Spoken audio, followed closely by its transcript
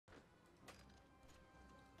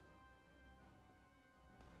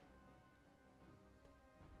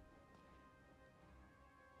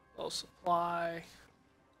supply.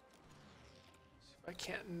 See if I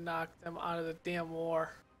can't knock them out of the damn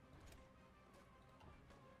war.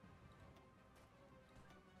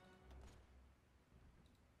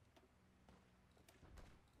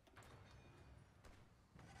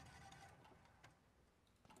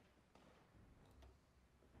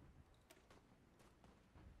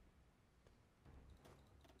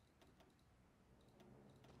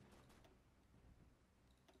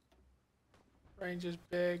 Range is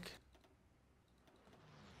big.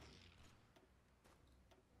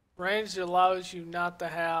 Range allows you not to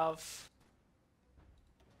have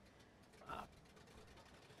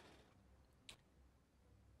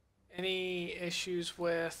any issues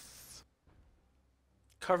with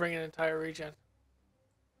covering an entire region.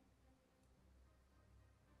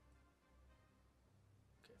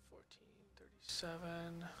 Okay,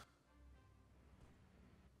 1437.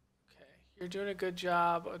 Okay, you're doing a good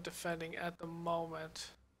job of defending at the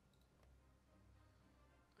moment.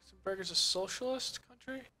 Luxembourg is a socialist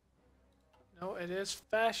country? No, it is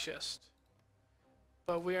fascist.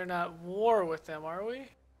 But we are not at war with them, are we?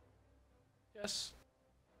 Yes.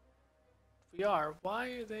 We are. Why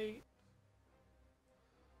are they...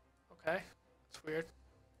 Okay, that's weird.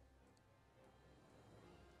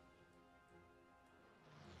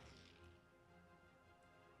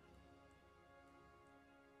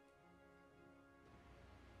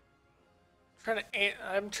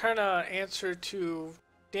 I'm trying to answer to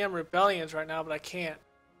damn rebellions right now, but I can't.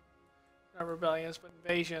 Not rebellions, but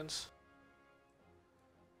invasions.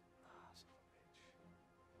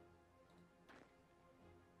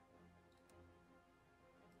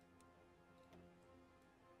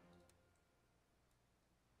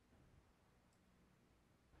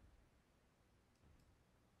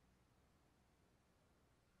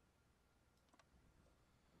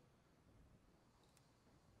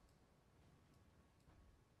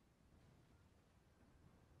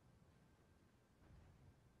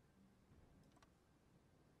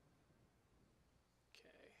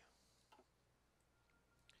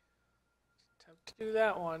 Attempt to do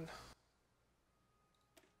that one.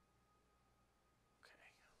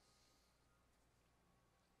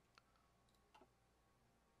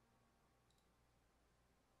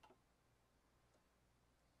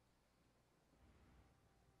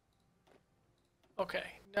 Okay,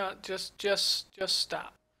 no, just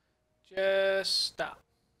stop. Just stop.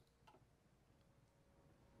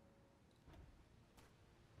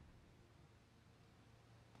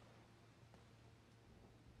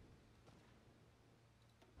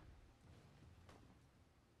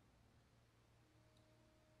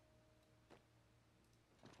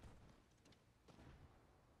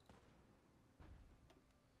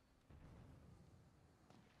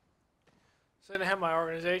 So then I have my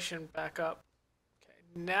organization back up. Okay,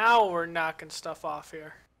 now we're knocking stuff off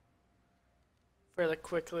here. Fairly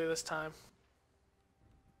quickly this time.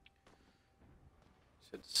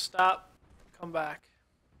 Should stop, come back.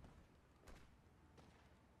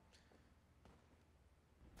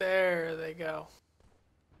 There they go.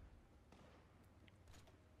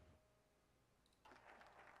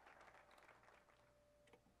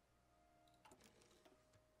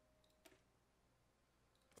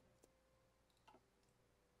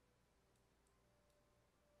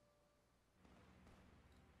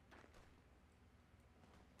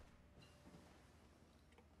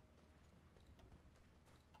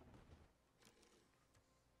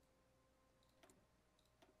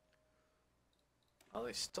 Are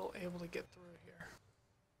they still able to get through here?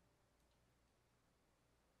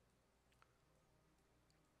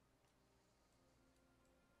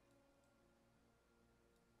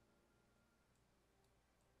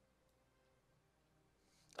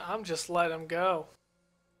 I'm just letting them go.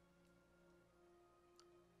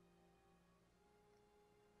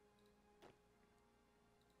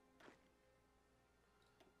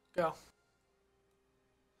 Go.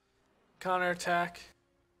 Counterattack.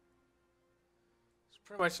 There's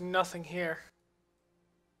pretty much nothing here.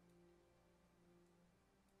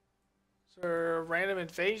 Is there a random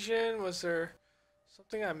invasion? Was there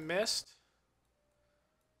something I missed?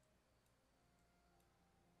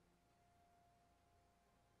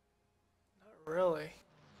 Not really.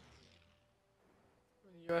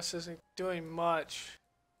 The US isn't doing much.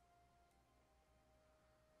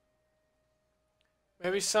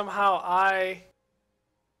 Maybe somehow I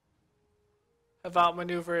have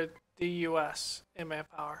outmaneuvered the US in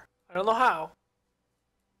manpower. I don't know how,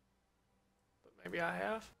 but maybe I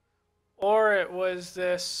have. Or it was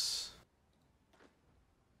this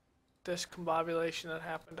combobulation that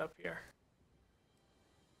happened up here.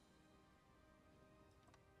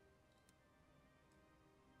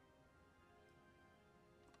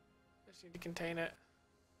 Just need to contain it.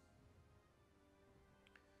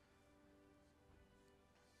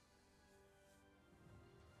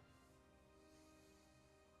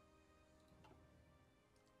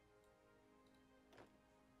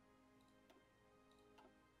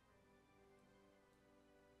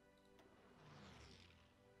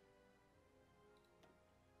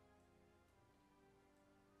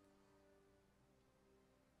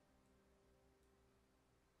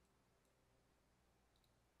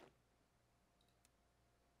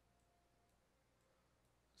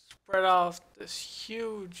 Spread off this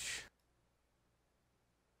huge.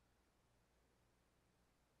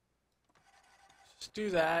 Just do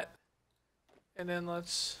that. And then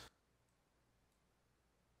let's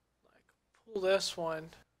like pull this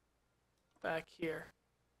one back here.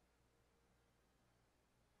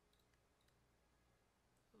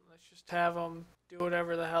 Let's just have them do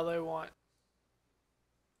whatever the hell they want.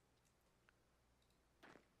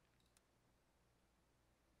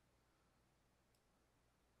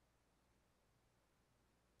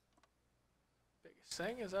 Biggest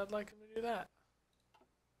thing is I'd like them to do that.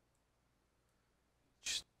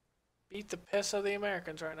 Just beat the piss out of the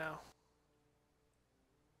Americans right now.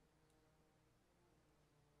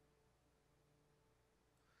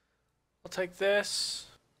 I'll take this.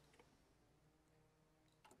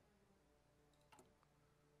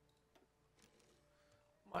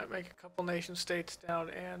 Might make a couple nation states down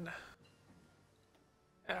in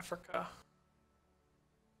Africa.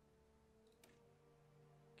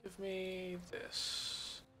 Give me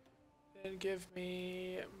this. Then give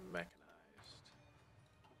me mechanized.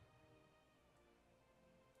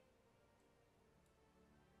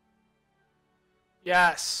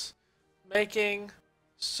 Yes. Making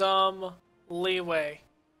some leeway.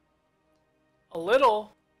 A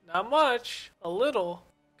little, not much, a little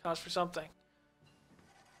counts for something.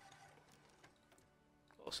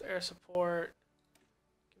 Close air support.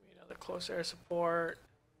 Give me another close air support.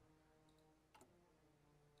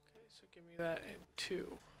 Okay, so give me that in 2. Give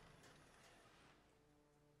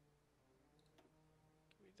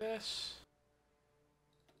me this.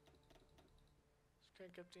 Let's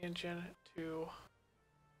crank up the engine to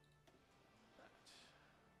that.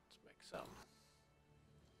 Let's make some.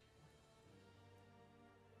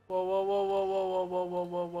 Whoa, whoa, whoa, whoa, whoa, whoa, whoa,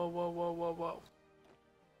 whoa, whoa, whoa, whoa, whoa, whoa.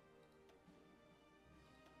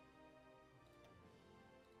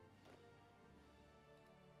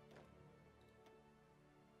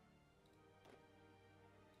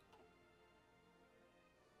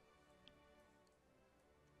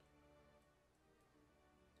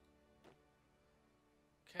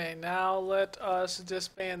 Okay, now let us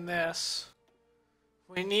disband this.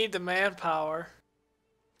 We need the manpower.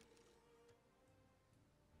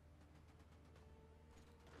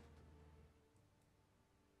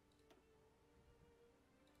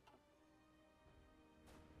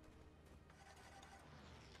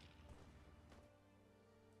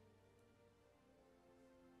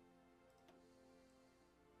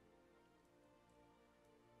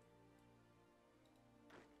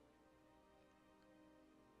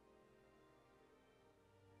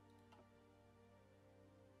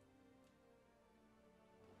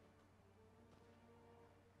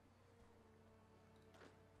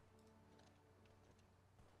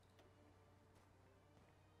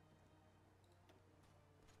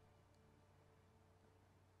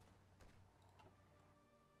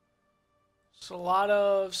 So a lot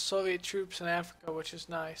of Soviet troops in Africa, which is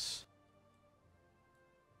nice.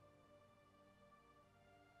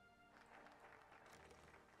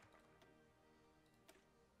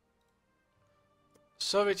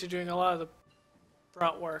 Soviets are doing a lot of the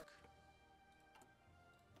front work.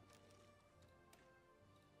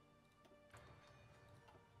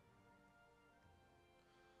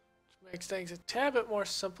 Which makes things a tad bit more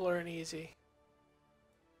simpler and easy.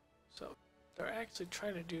 So they're actually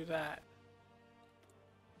trying to do that.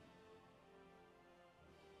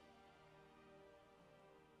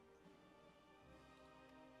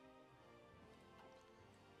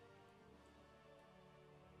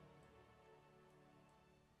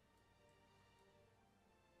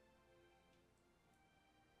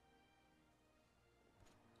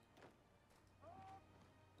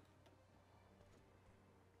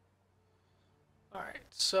 Alright,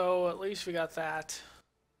 so at least we got that.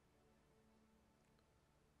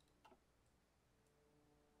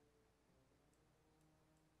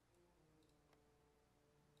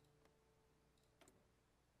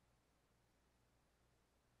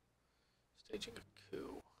 Staging a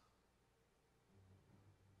coup.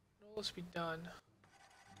 No, let's be done.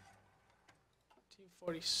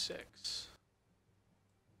 1946.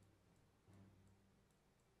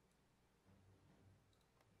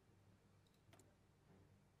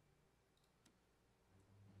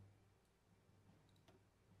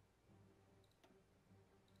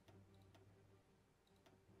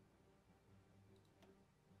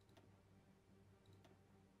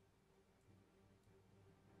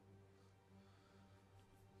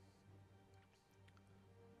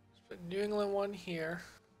 The New England one here.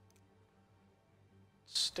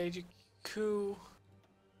 Stage a coup.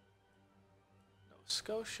 Nova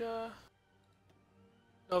Scotia.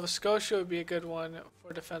 Nova Scotia would be a good one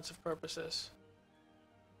for defensive purposes.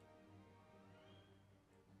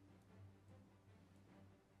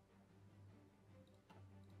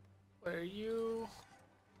 What are you?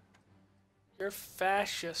 You're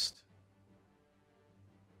fascist.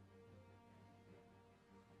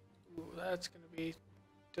 Ooh, that's going to be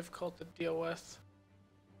difficult to deal with.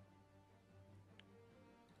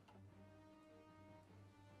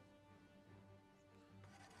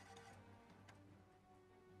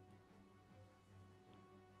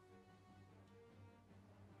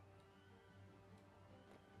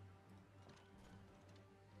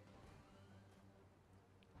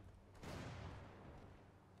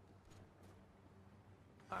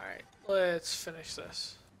 Alright, let's finish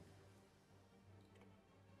this.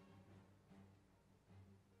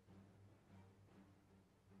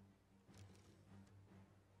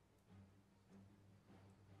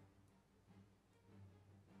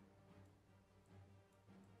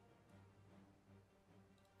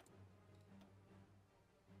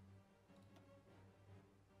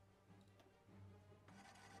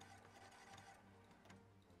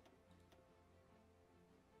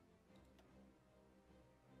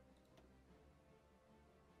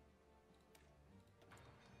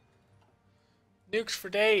 Nukes for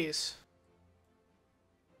days.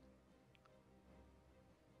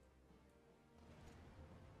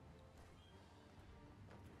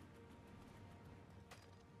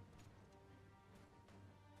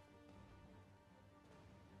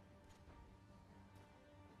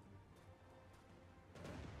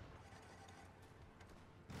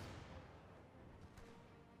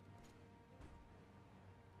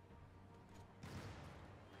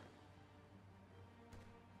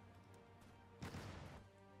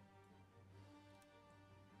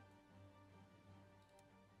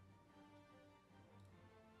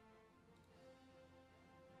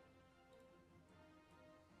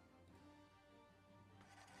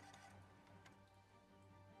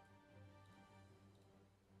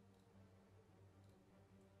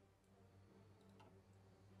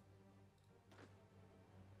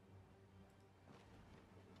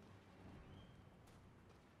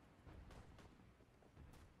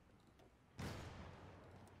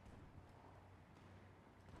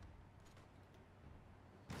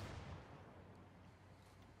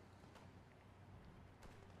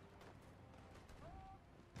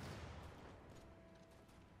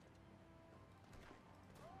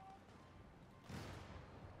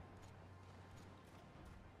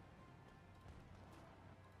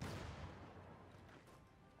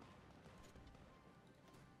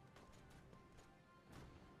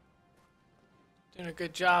 Doing a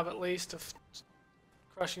good job at least of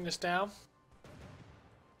crushing this down.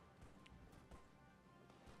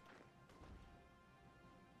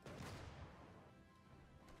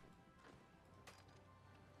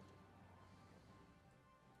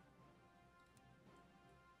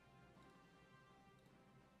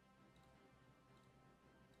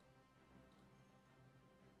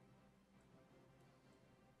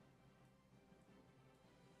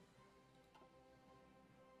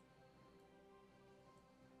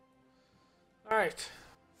 Alright,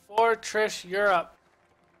 Fortress Europe.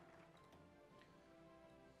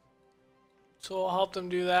 So I'll help them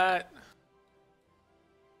do that.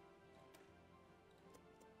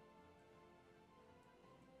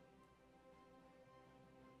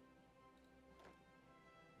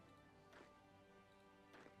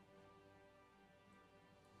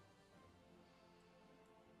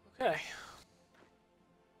 Okay.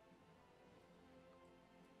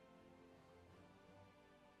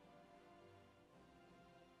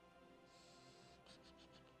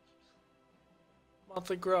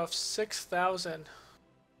 Monthly growth 6,000.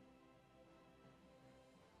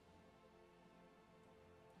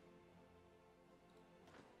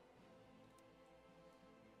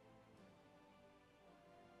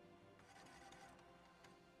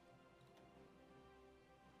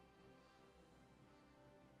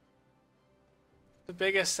 The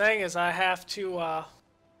biggest thing is I have to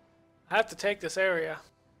take this area.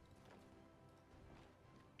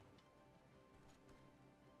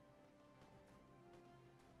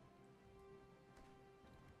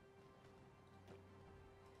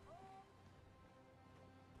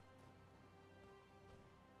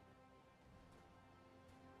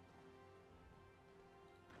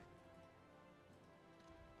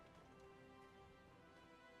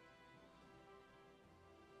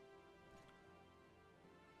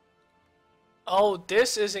 Oh,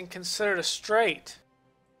 this isn't considered a strait.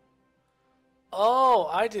 Oh,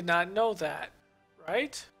 I did not know that.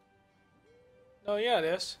 Right? No, yeah, it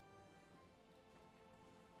is.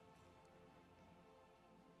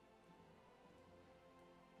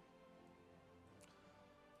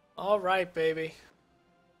 All right, baby.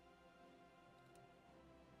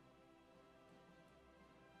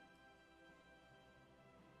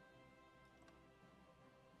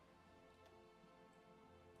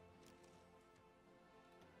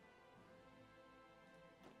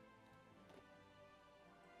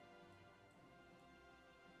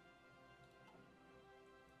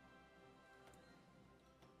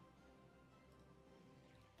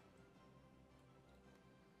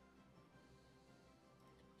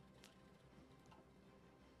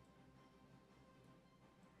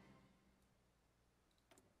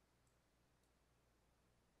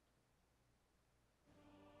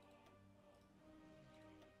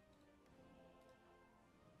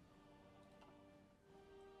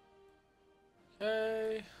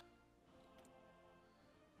 Okay.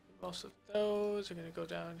 Most of those are going to go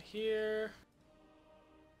down here.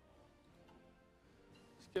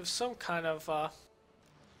 Let's give some kind of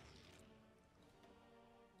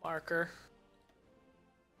marker.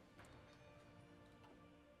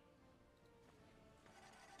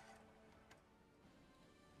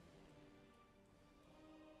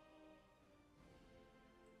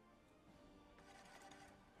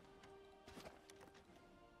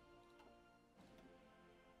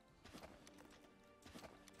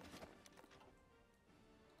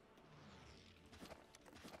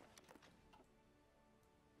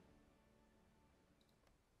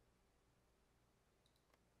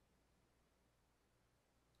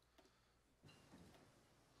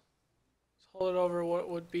 Let's hold it over what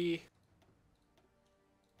would be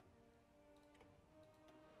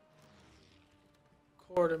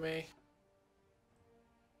core to me.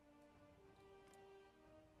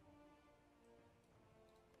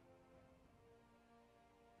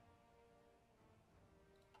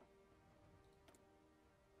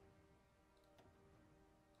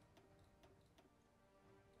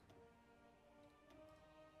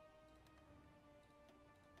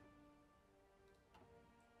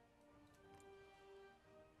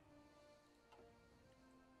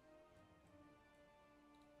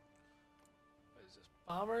 What is this?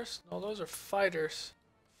 Bombers? No, those are fighters.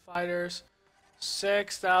 Fighters.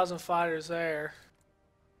 6,000 fighters there.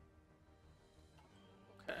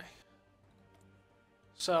 Okay.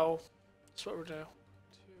 So, that's what we're doing.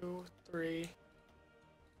 2, 3.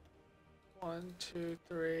 1, 2,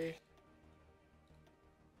 3.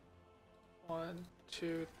 1,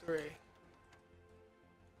 2, 3.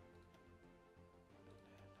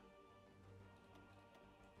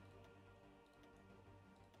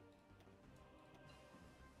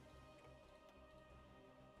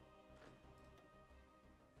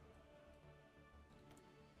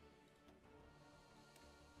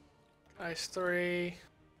 Nice 3.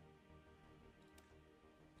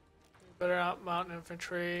 Better out mountain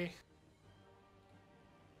infantry.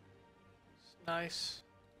 Nice.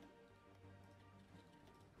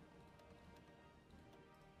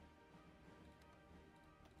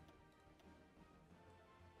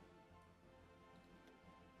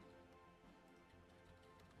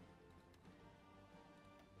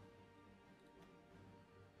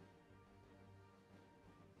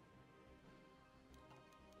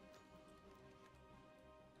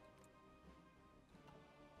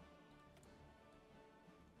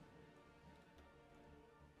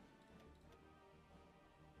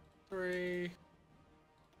 Three.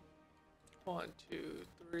 1, 2,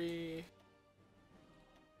 3.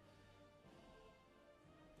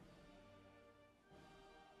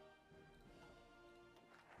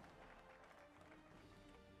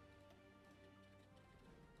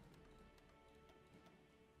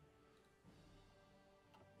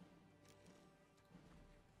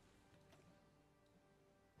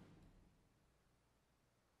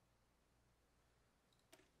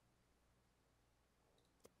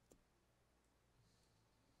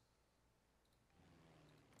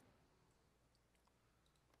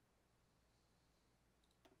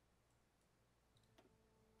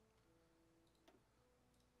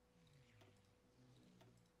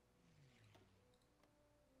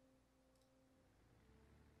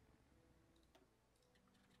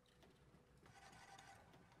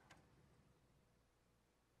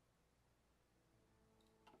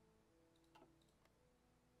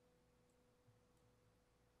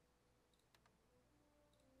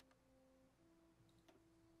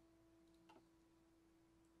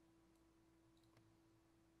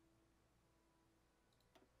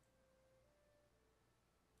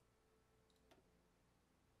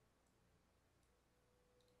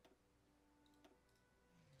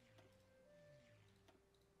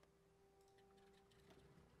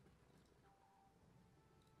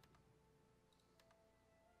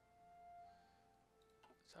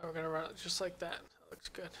 So we're gonna run it just like that. That looks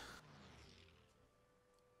good.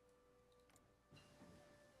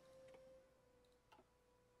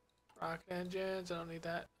 Rocket engines, I don't need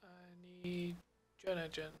that. I need jet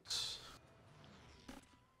engines.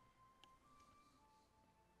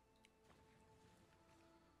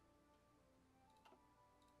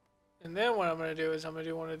 And then what I'm gonna do is I'm gonna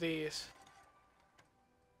do one of these.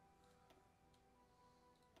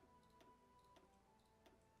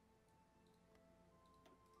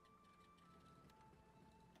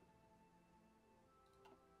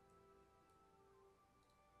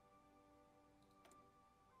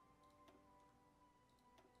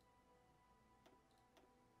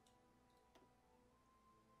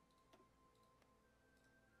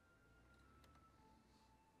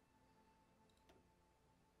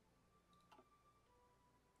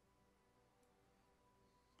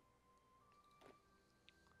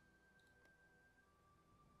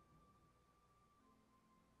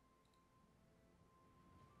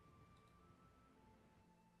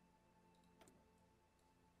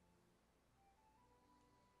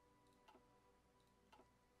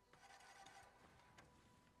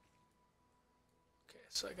 Okay,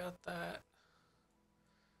 so I got that.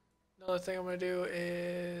 Another thing I'm gonna do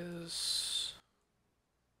is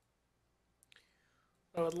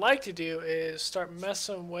what I would like to do is start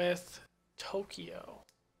messing with Tokyo.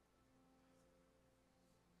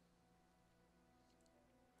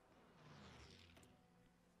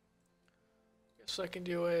 Guess what I can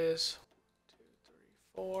do is 1, 2, 3,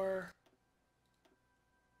 4.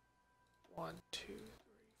 1, 2, 3,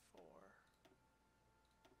 4.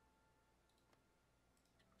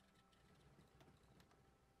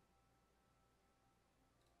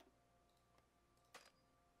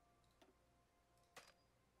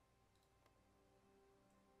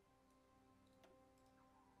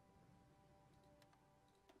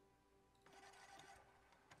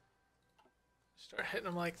 Start hitting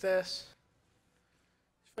them like this.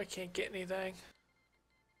 If I can't get anything.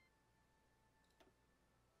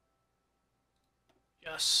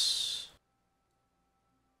 Yes.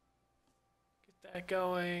 Get that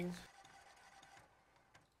going.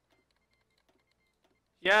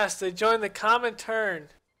 Yes, they joined the common turn.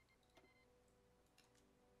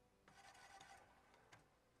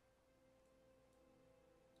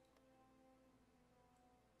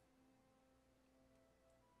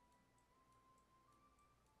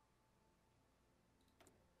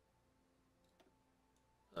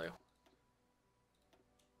 Like,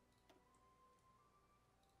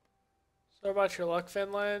 sorry about your luck,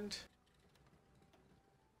 Finland.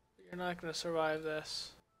 But you're not going to survive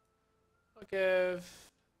this. I'll give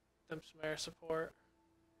them some air support.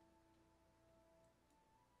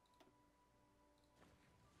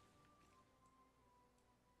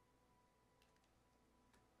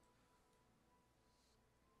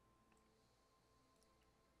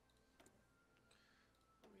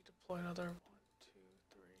 Let me deploy another 1, 2,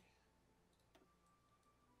 3.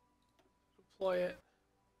 Deploy it.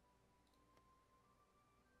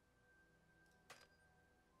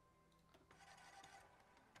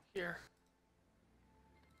 Here.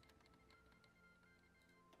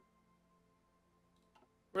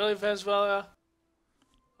 Really, Venezuela?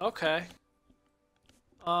 Okay.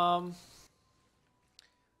 I don't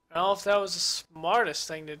know if that was the smartest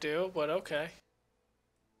thing to do, but okay.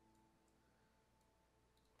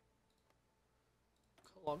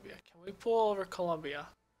 Colombia. Can we pull over Colombia?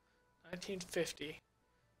 1950.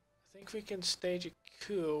 I think we can stage a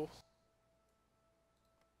coup.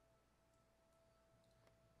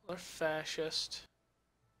 They're fascist.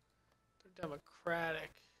 They're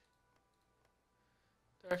democratic.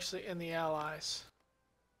 They're actually in the Allies.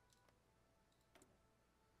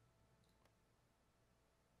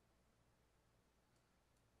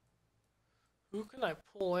 Who can I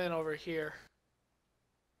pull in over here?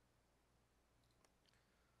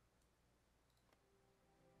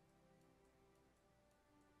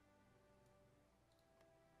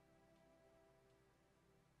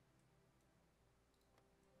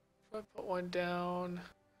 If I put one down,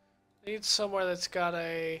 I need somewhere that's got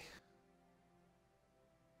a...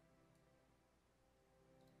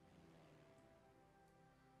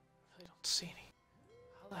 I don't see any.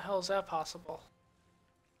 How the hell is that possible?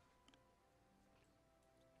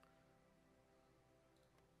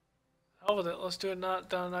 Hell with it, let's do it not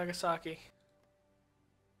down in Nagasaki.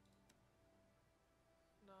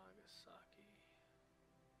 Nagasaki.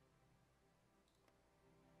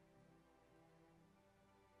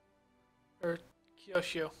 Or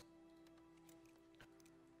Kyushu.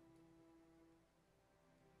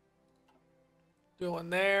 Do one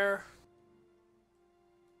there.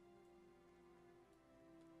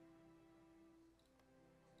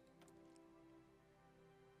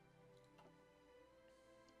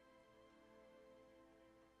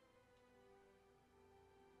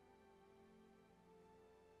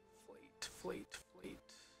 fleet.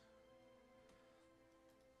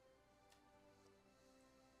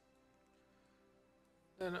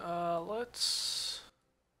 Then let's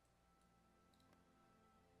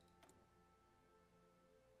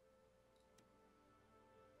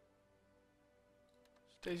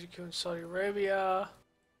stage a coup in Saudi Arabia.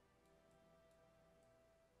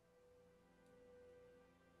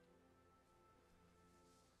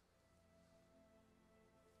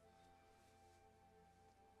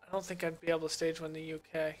 I don't think I'd be able to stage one in the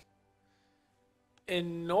UK.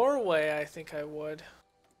 In Norway, I think I would.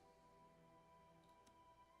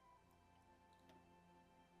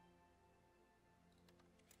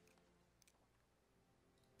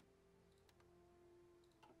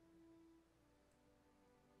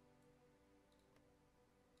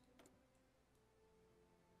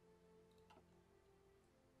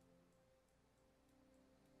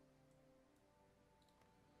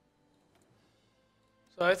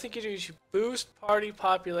 So I think you boost party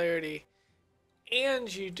popularity,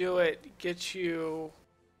 and you do it get you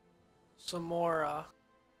some more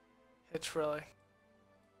hits really.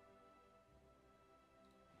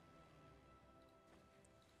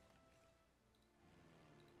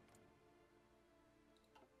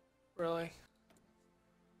 Really.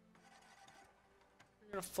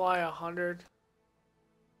 You're gonna fly 100.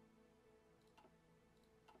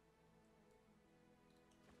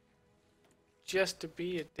 Just to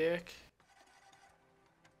be a dick.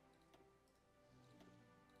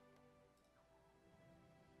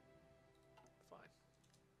 Fine.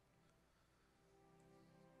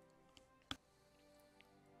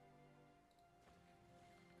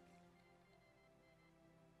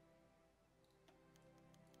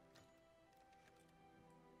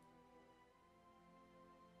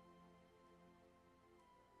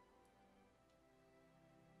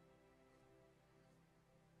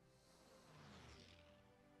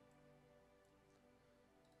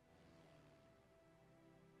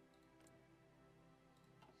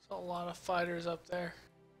 There's a lot of fighters up there.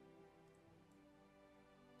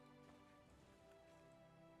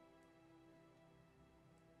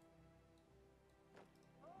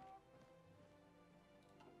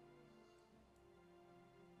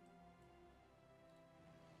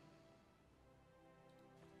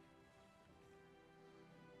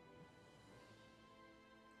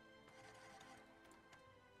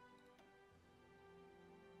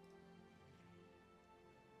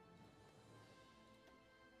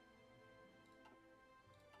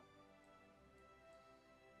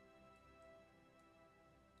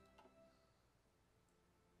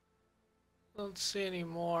 Don't see any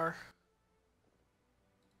more.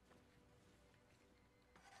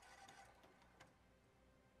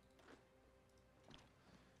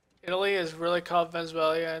 Italy has really caught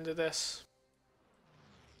Venezuela into this.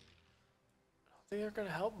 I don't think they're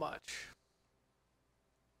gonna help much.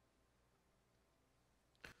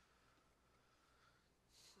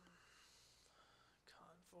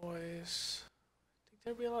 Convoys. Think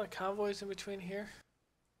there'd be a lot of convoys in between here?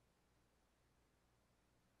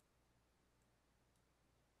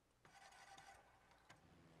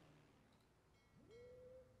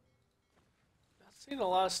 I've seen a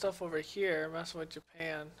lot of stuff over here messing with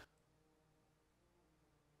Japan.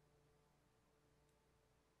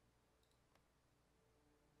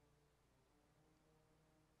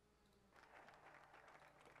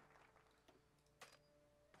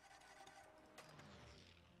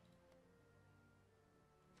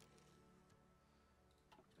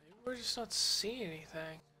 Maybe we're just not seeing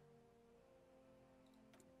anything.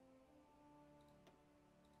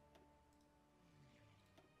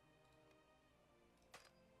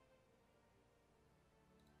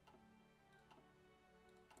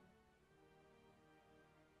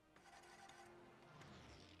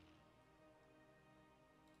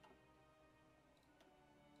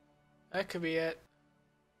 That could be it.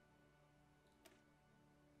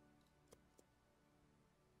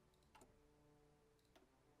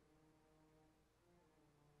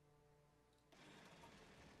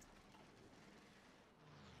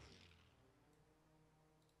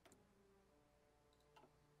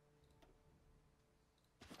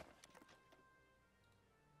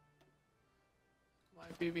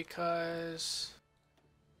 Might be because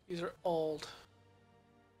these are old.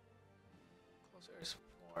 Close air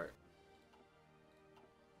support.